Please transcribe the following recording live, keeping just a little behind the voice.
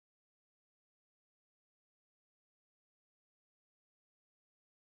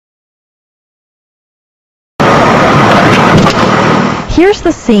Here's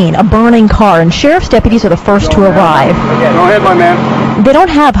the scene, a burning car, and sheriff's deputies are the first to arrive. Go ahead, my man. They don't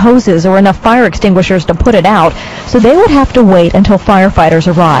have hoses or enough fire extinguishers to put it out, so they would have to wait until firefighters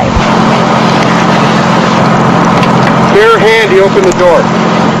arrive. Bare hand, you open the door.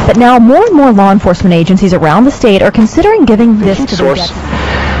 But now more and more law enforcement agencies around the state are considering giving this to their Source.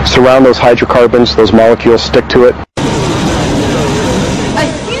 Surround those hydrocarbons, those molecules, stick to it. A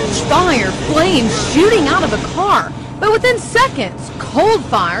huge fire, flames shooting out of a car. But within seconds, cold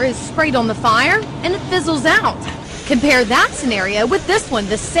fire is sprayed on the fire and it fizzles out. Compare that scenario with this one,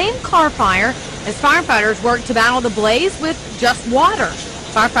 the same car fire, as firefighters work to battle the blaze with just water.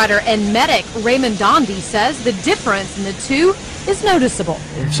 Firefighter and medic Raymond Dondy says the difference in the two is noticeable.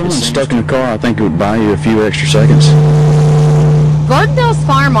 If someone's stuck in a car, I think it would buy you a few extra seconds. Gardendale's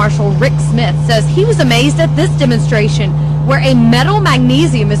Fire Marshal Rick Smith says he was amazed at this demonstration where a metal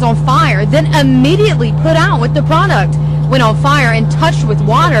magnesium is on fire, then immediately put out with the product. When on fire and touched with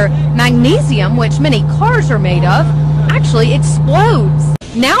water, magnesium, which many cars are made of, actually explodes.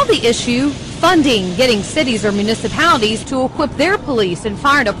 Now the issue, funding, getting cities or municipalities to equip their police and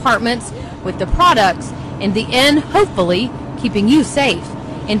fire departments with the products. In the end, hopefully, keeping you safe.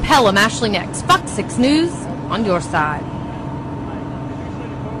 In Pelham, Ashley next. Fox 6 News on your side.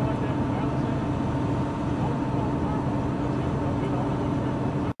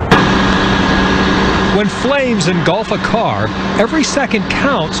 When flames engulf a car, every second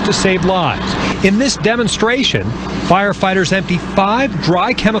counts to save lives. In this demonstration, firefighters empty 5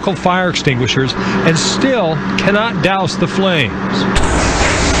 dry chemical fire extinguishers and still cannot douse the flames.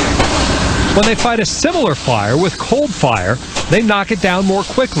 When they fight a similar fire with cold fire, they knock it down more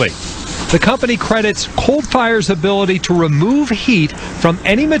quickly. The company credits cold fire's ability to remove heat from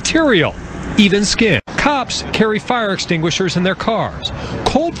any material, even skin. Cops carry fire extinguishers in their cars.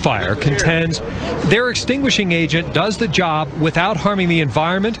 Cold fire contends their extinguishing agent does the job without harming the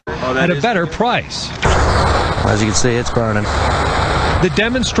environment at a better price. As you can see, it's burning. The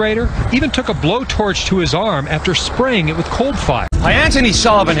demonstrator even took a blowtorch to his arm after spraying it with cold fire. Hi, Anthony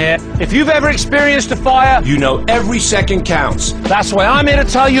Sullivan here. If you've ever experienced a fire, you know every second counts. That's why I'm here to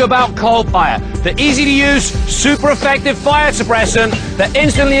tell you about Cold Fire, the easy-to-use, super effective fire suppressant that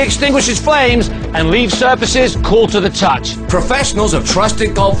instantly extinguishes flames and leaves surfaces cool to the touch. Professionals have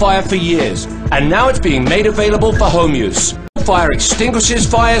trusted Cold Fire for years, and now it's being made available for home use. Fire extinguishes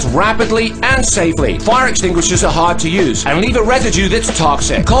fires rapidly and safely. Fire extinguishers are hard to use and leave a residue that's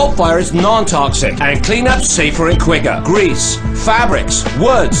toxic. Cold Fire is non-toxic and cleanup's safer and quicker. Grease, fabrics,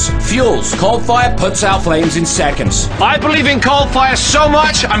 woods, fuels. Cold Fire puts out flames in seconds. I believe in Cold Fire so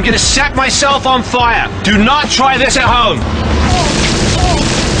much, I'm going to set myself on fire. Do not try this at home.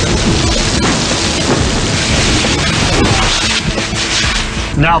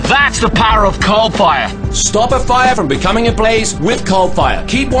 Now that's the power of Cold Fire. Stop a fire from becoming a blaze with Cold Fire.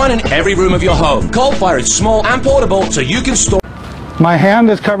 Keep one in every room of your home. Cold Fire is small and portable, so you can store. My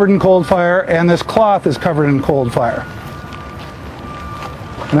hand is covered in cold fire, and this cloth is covered in cold fire.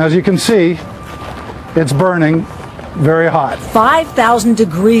 And as you can see, it's burning very hot. 5,000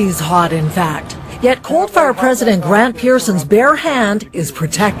 degrees hot, in fact. Yet Cold Fire President Grant Pearson's bare hand is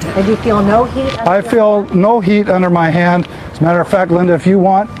protected. And you feel no heat? I feel no heat under my hand. As a matter of fact, Linda, if you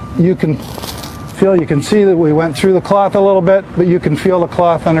want, you can see that we went through the cloth a little bit, but you can feel the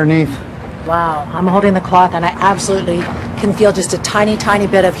cloth underneath. Wow, I'm holding the cloth and I absolutely can feel just a tiny, tiny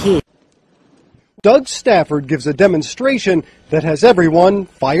bit of heat. Doug Stafford gives a demonstration that has everyone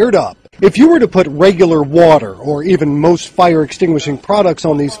fired up. If you were to put regular water or even most fire extinguishing products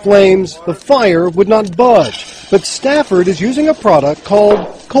on these flames, the fire would not budge. But Stafford is using a product called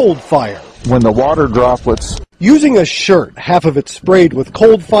Cold Fire. When the water droplets... Using a shirt, half of it sprayed with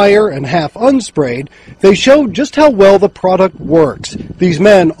Cold Fire and half unsprayed, they show just how well the product works. These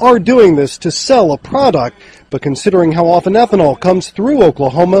men are doing this to sell a product, but considering how often ethanol comes through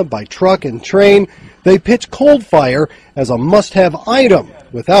Oklahoma by truck and train, they pitch Cold Fire as a must-have item.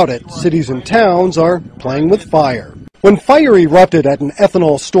 Without it, cities and towns are playing with fire. When fire erupted at an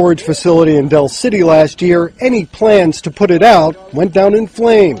ethanol storage facility in Del City last year, any plans to put it out went down in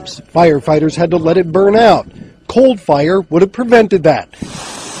flames. Firefighters had to let it burn out. Cold Fire would have prevented that.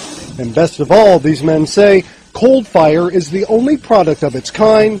 And best of all, these men say, Cold Fire is the only product of its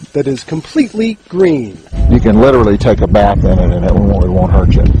kind that is completely green. You can literally take a bath in it and it won't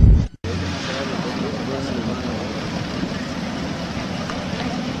hurt you.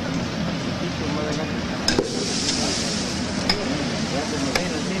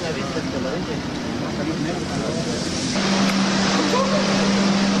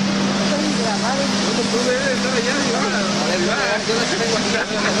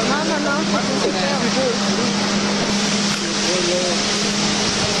 No.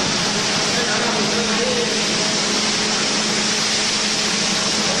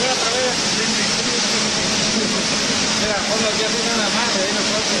 Mira, ponlo aquí así nada más, ahí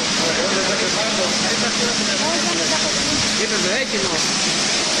nosotros. Ahí está. Quítate de ahí, que no.